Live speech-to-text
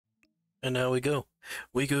And now we go.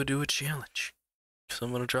 We go do a challenge. So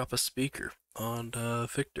I'm gonna drop a speaker on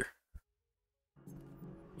Victor.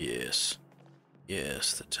 Yes.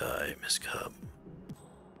 Yes, the time has come.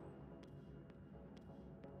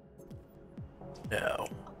 Now.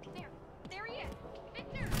 Oh, there he is!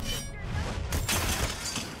 Victor! Victor,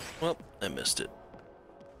 no! Well, I missed it.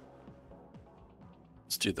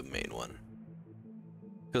 Let's do the main one.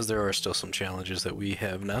 Because there are still some challenges that we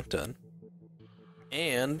have not done.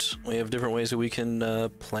 And we have different ways that we can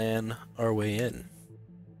plan our way in.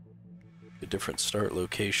 A different start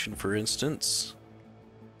location, for instance.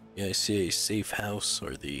 Yeah, I see a safe house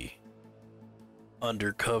or the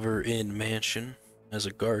undercover inn mansion as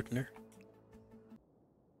a gardener.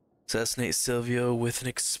 Assassinate Silvio with an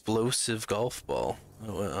explosive golf ball.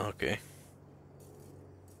 Oh, well, okay.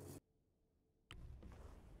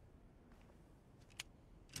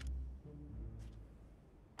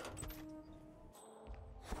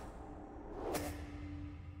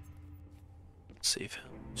 Safe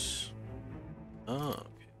house. Oh, okay.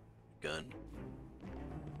 Gun.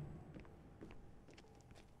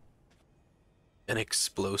 An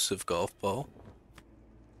explosive golf ball.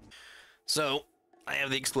 So, I have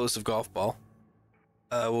the explosive golf ball.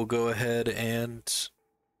 We'll go ahead and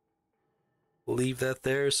leave that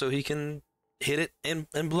there so he can hit it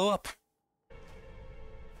and blow up.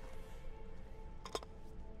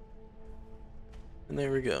 And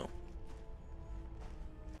there we go.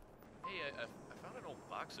 Hey, I found an old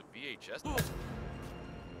box of VHS.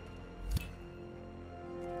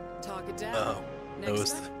 Target down. Oh, that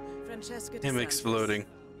was Next up, Francesca him DeSantis. exploding.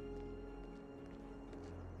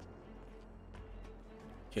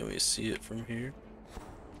 Can we see it from here?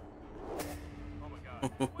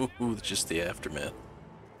 Just the aftermath.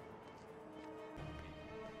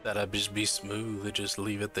 That'd just be smooth to just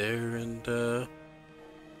leave it there and,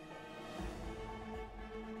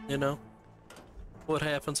 you know, what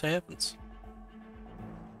happens, happens.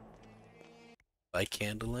 By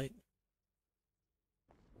candlelight?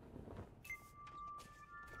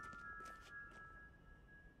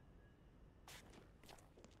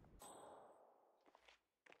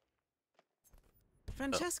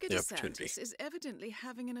 Francesca the opportunity. DeSantis is evidently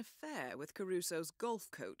having an affair with Caruso's golf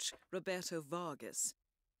coach, Roberto Vargas.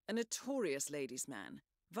 A notorious ladies' man,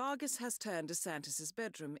 Vargas has turned DeSantis'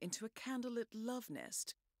 bedroom into a candlelit love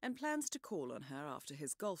nest and plans to call on her after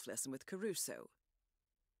his golf lesson with Caruso.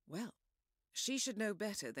 Well, she should know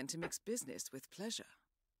better than to mix business with pleasure.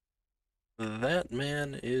 That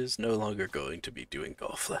man is no longer going to be doing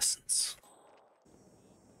golf lessons.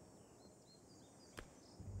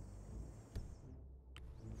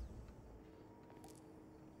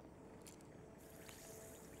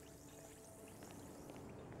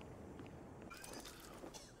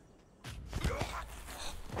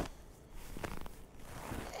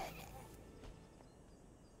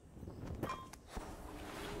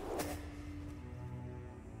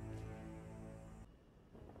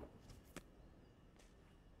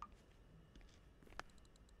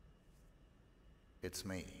 It's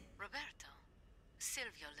me. Roberto,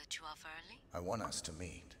 Silvio let you off early? I want us to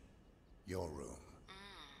meet. Your room.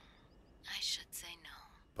 I should say no.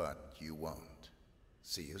 But you won't.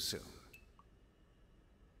 See you soon.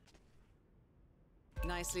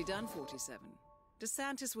 Nicely done, 47.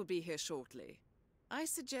 DeSantis will be here shortly. I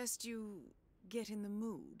suggest you get in the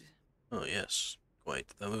mood. Oh yes, quite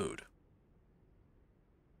the mood.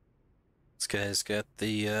 This guy's got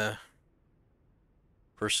the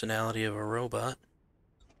personality of a robot.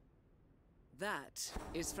 That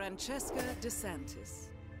is Francesca DeSantis.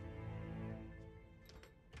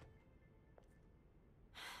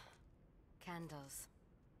 Candles,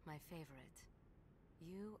 my favorite.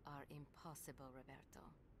 You are impossible, Roberto.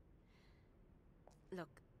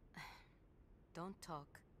 Look, don't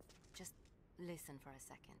talk. Just listen for a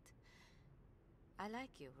second. I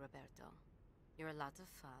like you, Roberto. You're a lot of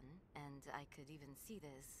fun, and I could even see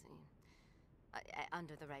this.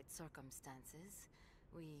 Under the right circumstances,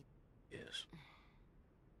 we... Yes.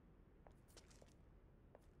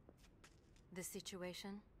 The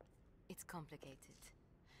situation? It's complicated.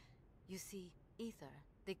 You see, Ether,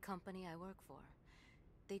 the company I work for,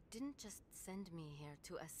 they didn't just send me here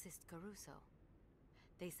to assist Caruso.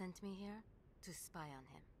 They sent me here to spy on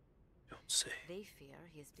him. Don't say. They fear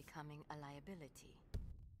he is becoming a liability.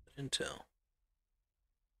 Intel.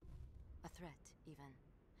 A threat, even.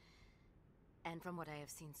 And from what I have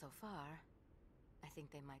seen so far, I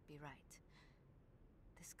think they might be right.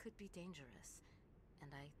 This could be dangerous,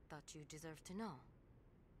 and I thought you deserved to know.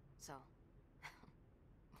 So,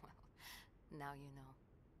 well, now you know.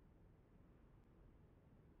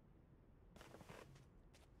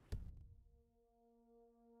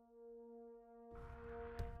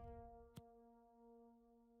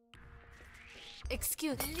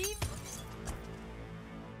 Excuse me.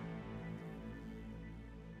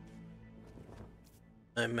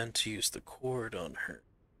 I meant to use the cord on her.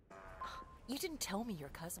 You didn't tell me your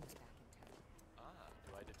cousin was back in town.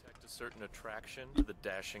 Do I detect a certain attraction to the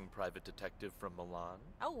dashing private detective from Milan?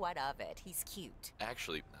 Oh, what of it? He's cute.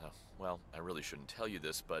 Actually, well, I really shouldn't tell you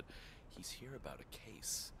this, but he's here about a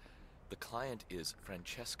case. The client is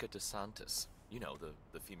Francesca DeSantis. You know,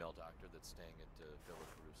 the female doctor that's staying at Villa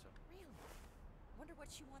Caruso. Really? Wonder what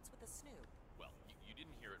she wants with a snoop. Well, you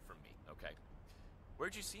didn't hear it from me, okay?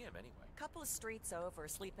 Where'd you see him anyway? Couple of streets over,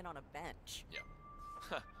 sleeping on a bench. Yeah.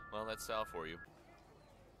 Well, that's Sal for you.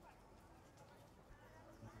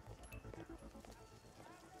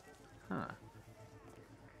 Huh.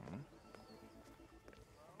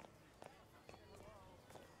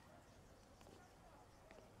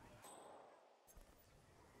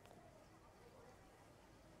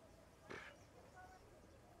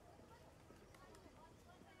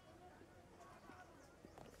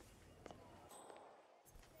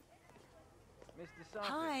 Miss DeSantis.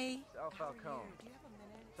 Hi. Sal Falcone. Do you have a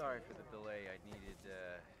minute? Sorry for the delay. I needed to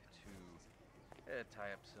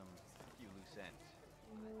tie up some few loose ends.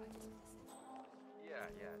 Yeah,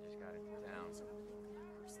 just got it down.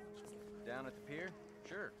 Down at the pier?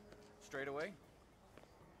 Sure. Straight away?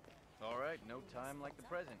 All right, no time like the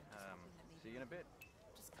present. See you in a bit.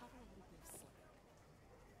 Just cover a little bit of slip.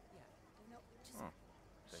 Yeah. No, just. Oh,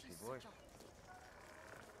 sexy she's voice. such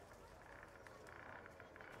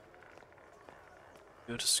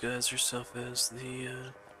a- Go disguise yourself as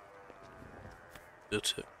the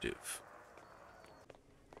detective.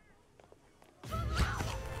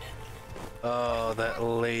 Oh, that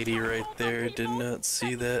lady right there did not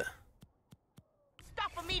see that.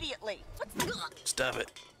 Stop immediately! What's the... Stop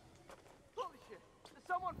it. Holy shit!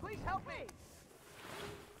 Someone please help me!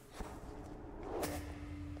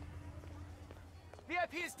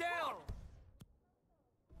 VIP is down!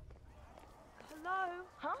 Hello?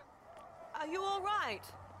 Huh? Are you all right?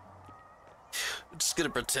 I'm just gonna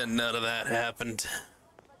pretend none of that happened.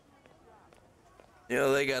 You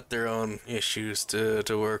know, they got their own issues to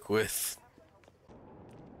work with.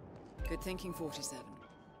 Good thinking, 47.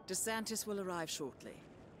 DeSantis will arrive shortly.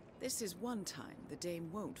 This is one time the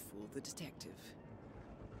dame won't fool the detective.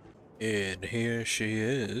 And here she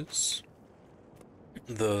is.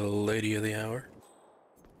 The lady of the hour.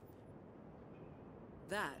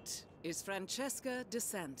 That is Francesca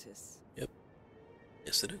DeSantis. Yep.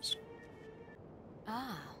 Yes, it is.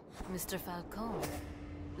 Ah, Mr. Falcone.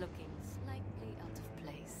 Looking slightly out of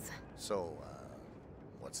place. So,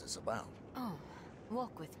 what's this about? Oh,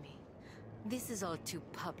 walk with me. This is all too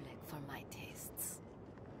public for my tastes.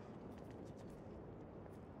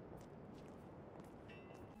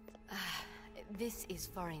 This is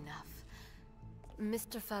far enough.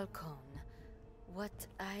 Mr. Falcone, what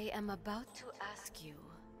I am about to ask you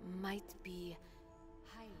might be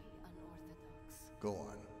highly unorthodox. Go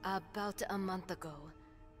on. About a month ago,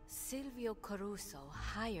 Silvio Caruso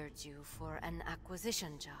hired you for an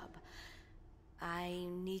acquisition job. I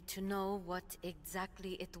need to know what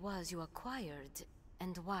exactly it was you acquired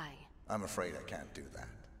and why. I'm afraid I can't do that.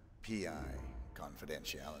 PI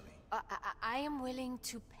confidentiality. I am willing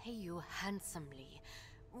to pay you handsomely.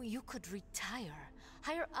 You could retire,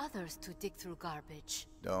 hire others to dig through garbage.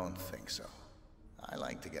 Don't think so. I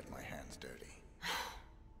like to get my hands dirty.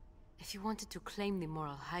 If you wanted to claim the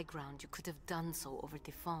moral high ground, you could have done so over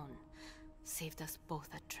the phone. Saved us both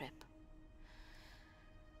a trip.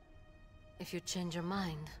 If you change your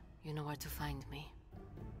mind, you know where to find me.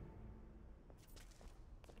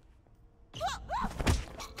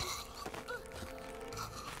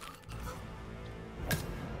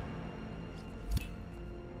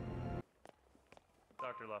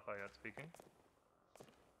 Dr. Lafayette speaking.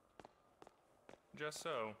 Just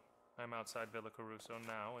so. I'm outside Villa Caruso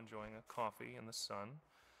now, enjoying a coffee in the sun.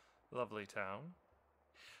 Lovely town.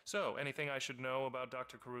 So, anything I should know about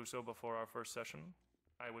Dr. Caruso before our first session?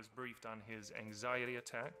 I was briefed on his anxiety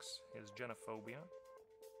attacks, his genophobia.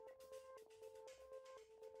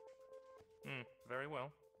 Very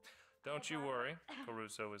well. Don't you worry.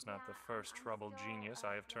 Caruso is not the first troubled genius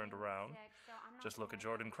I have turned around. Just look at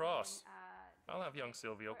Jordan Cross. I'll have young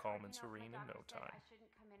Silvio calm and serene in no time.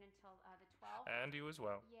 And you as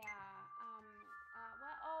well.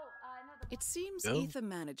 It seems Oh. Ether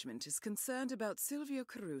Management is concerned about Silvio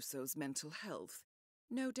Caruso's mental health,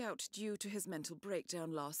 no doubt due to his mental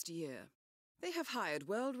breakdown last year. They have hired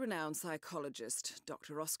world-renowned psychologist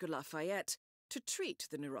Dr. Oscar Lafayette to treat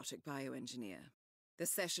the neurotic bioengineer. The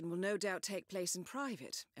session will no doubt take place in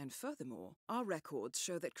private, and furthermore, our records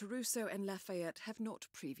show that Caruso and Lafayette have not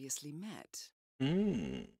previously met.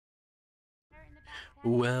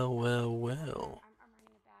 Well, well, well.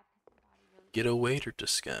 Get a waiter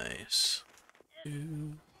disguise.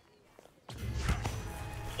 Ooh.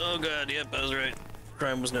 Oh god, yep, I was right.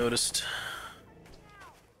 Crime was noticed.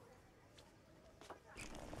 Hey,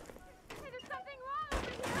 there's something wrong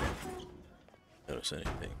over here. Notice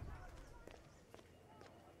anything.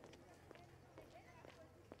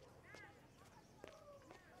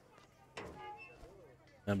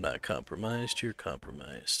 I'm not compromised, you're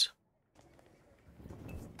compromised.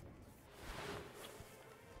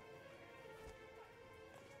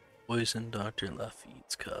 Poison Dr.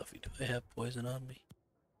 Lafitte's coffee. Do I have poison on me?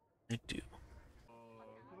 I do.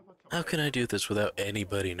 How can I do this without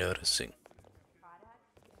anybody noticing?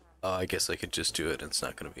 Oh, I guess I could just do it and it's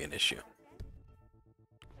not going to be an issue.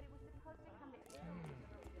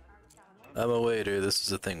 I'm a waiter, this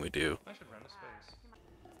is a thing we do. I should rent a space.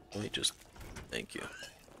 Let me just... Thank you.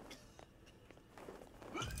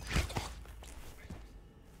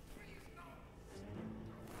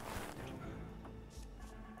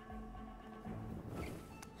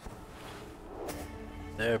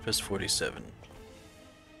 Therapist 47.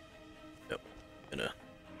 Yep, gonna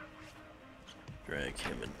drag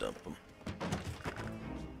him and dump him.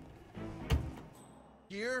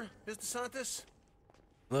 Here, Mr. Santos?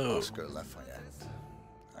 Hello. Oscar Lafayette.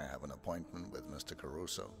 I have an appointment with Mr.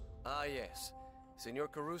 Caruso. Ah, yes. Senor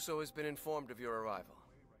Caruso has been informed of your arrival.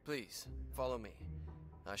 Please, follow me.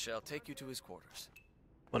 I shall take you to his quarters.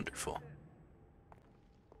 Wonderful.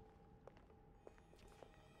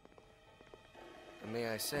 And may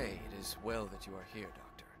I say, it is well that you are here,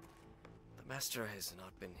 Doctor. The Master has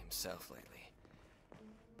not been himself lately.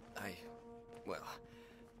 Well,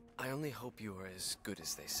 I only hope you are as good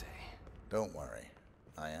as they say. Don't worry,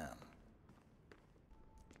 I am.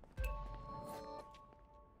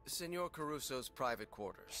 Senor Caruso's private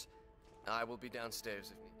quarters. I will be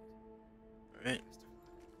downstairs if needed. Alright.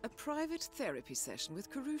 A private therapy session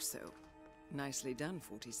with Caruso. Nicely done,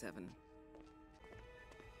 47.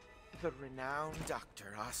 The renowned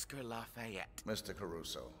Dr. Oscar Lafayette. Mr.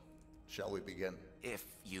 Caruso, shall we begin? If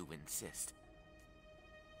you insist.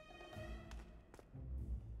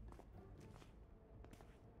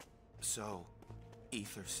 So,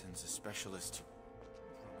 Ether sends a specialist to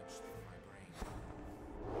rummage through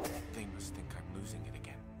my brain. They must think I'm losing it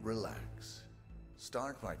again. Relax.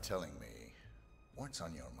 Start by telling me what's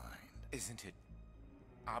on your mind. Isn't it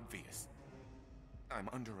obvious? I'm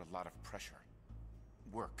under a lot of pressure.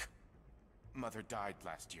 Work. Mother died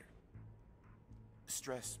last year.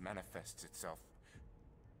 Stress manifests itself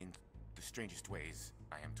in the strangest ways,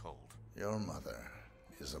 I am told. Your mother,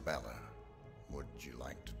 Isabella. Would you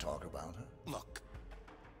like to talk about her? Look,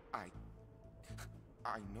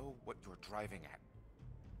 I know what you're driving at.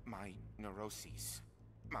 My neuroses,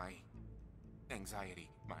 my anxiety,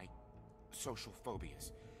 my social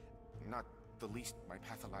phobias. Not the least my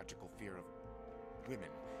pathological fear of women.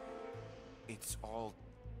 It's all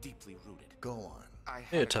deeply rooted. Go on. I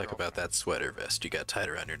Yeah, had a talk about girlfriend that sweater vest you got tied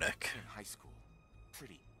around your neck. in high school.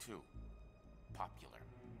 Pretty, too. Popular.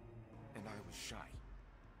 And I was shy.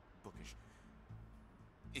 Bookish.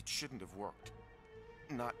 It shouldn't have worked.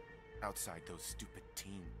 Not outside those stupid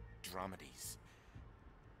teen dramedies.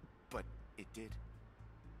 But it did.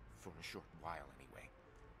 For a short while, anyway.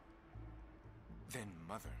 Then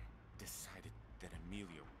Mother decided that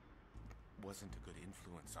Amelia wasn't a good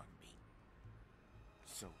influence on me.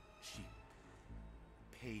 So she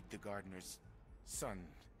paid the gardener's son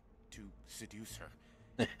to seduce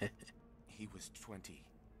her. He was 20.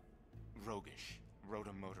 Roguish. Rode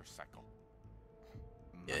a motorcycle.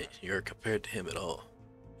 Yeah, you're compared to him at all.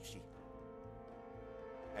 She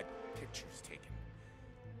had pictures taken.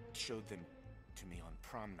 Showed them to me on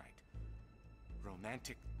prom night.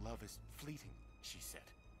 Romantic love is fleeting, she said.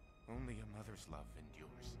 Only a mother's love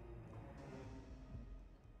endures.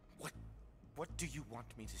 What do you want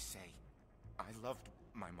me to say? I loved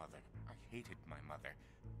my mother. I hated my mother.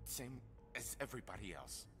 Same as everybody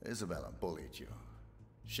else. Isabella bullied you,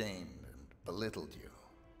 shamed and belittled you,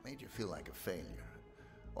 made you feel like a failure.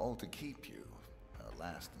 All to keep you, her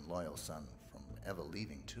last and loyal son, from ever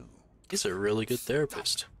leaving too. He's a really good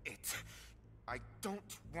therapist. It. I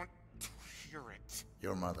don't want to hear it.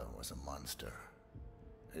 Your mother was a monster.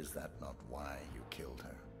 Is that not why you killed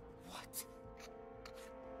her? What?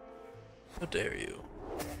 How dare you?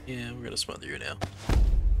 Yeah, we're gonna smother you now.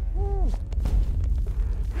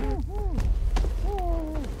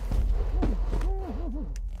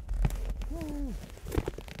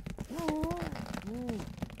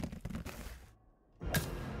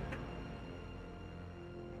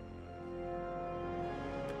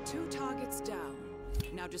 Two targets down.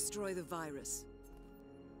 Now destroy the virus.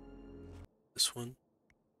 This one.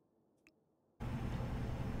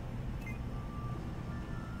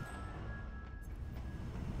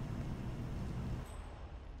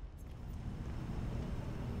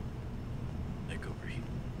 Like over here.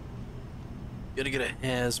 Gotta get a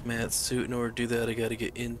hazmat suit. In order to do that, I gotta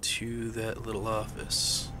get into that little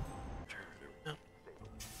office. Turn around.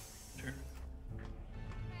 Turn.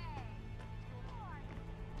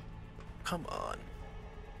 Come on.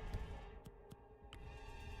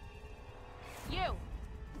 You.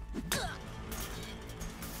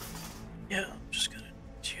 Yeah, I'm just gonna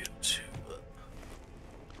need you to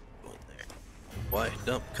go in there. Why?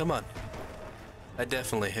 No, come on. I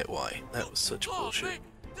definitely hit Y. That was such bullshit.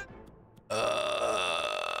 It's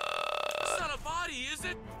not a body, is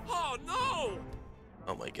it? Oh no!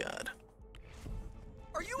 Oh my god.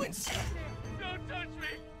 Are you insane? Don't touch me!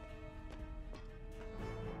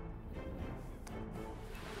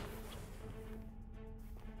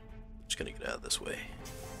 Just gonna get out of this way.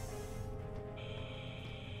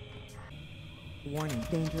 Warning,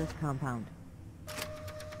 dangerous compound.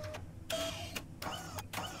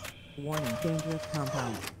 Warning, dangerous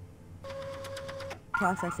compound.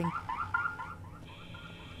 Processing.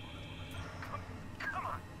 Come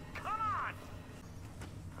on! Come on!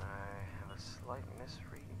 I have a slight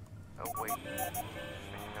misreading. Oh, wait. No,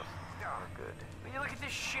 we're good. Will you look at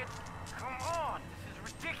this shit? Come on! This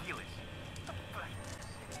is ridiculous!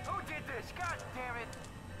 Who did this? God damn it!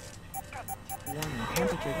 Warning,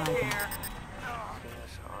 temperature rising.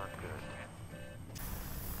 Things are good.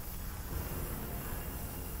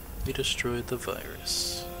 We destroyed the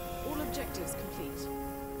virus. All objectives complete.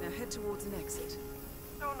 Now head towards an exit.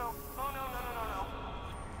 No, no. Oh, no, no, no,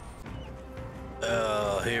 no,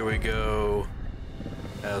 no. Oh, here we go.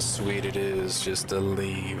 How sweet it is just to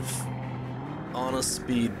leave. On a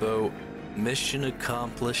speedboat. Mission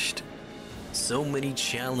accomplished. So many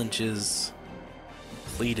challenges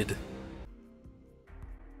completed.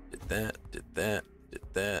 Did that, did that, did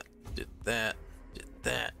that, did that, did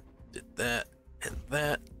that, did that, and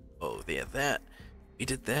that. Oh, yeah, that. We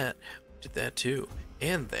did that. We did that too.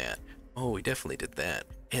 And that. Oh, we definitely did that.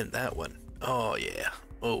 And that one. Oh, yeah.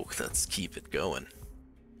 Oh, let's keep it going.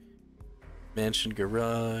 Mansion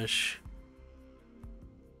garage.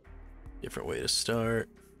 Different way to start.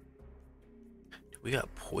 We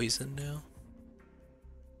got poison now?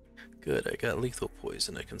 Good, I got lethal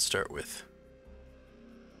poison I can start with.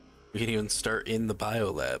 We can even start in the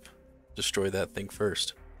biolab. Destroy that thing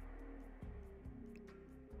first.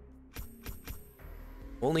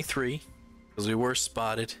 Only 3, because we were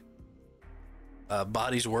spotted.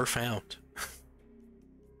 Bodies were found.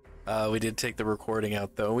 We did take the recording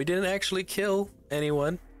out though. We didn't actually kill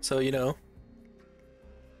anyone, so you know,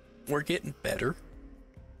 we're getting better.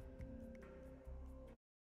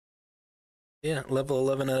 Yeah, level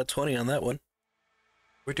 11 out of 20 on that one.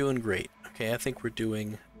 We're doing great. Okay, I think we're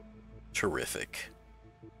doing terrific.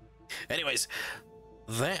 Anyways,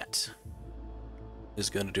 that is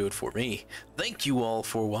going to do it for me. Thank you all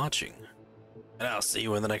for watching, and I'll see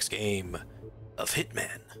you in the next game of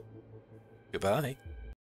Hitman. Goodbye.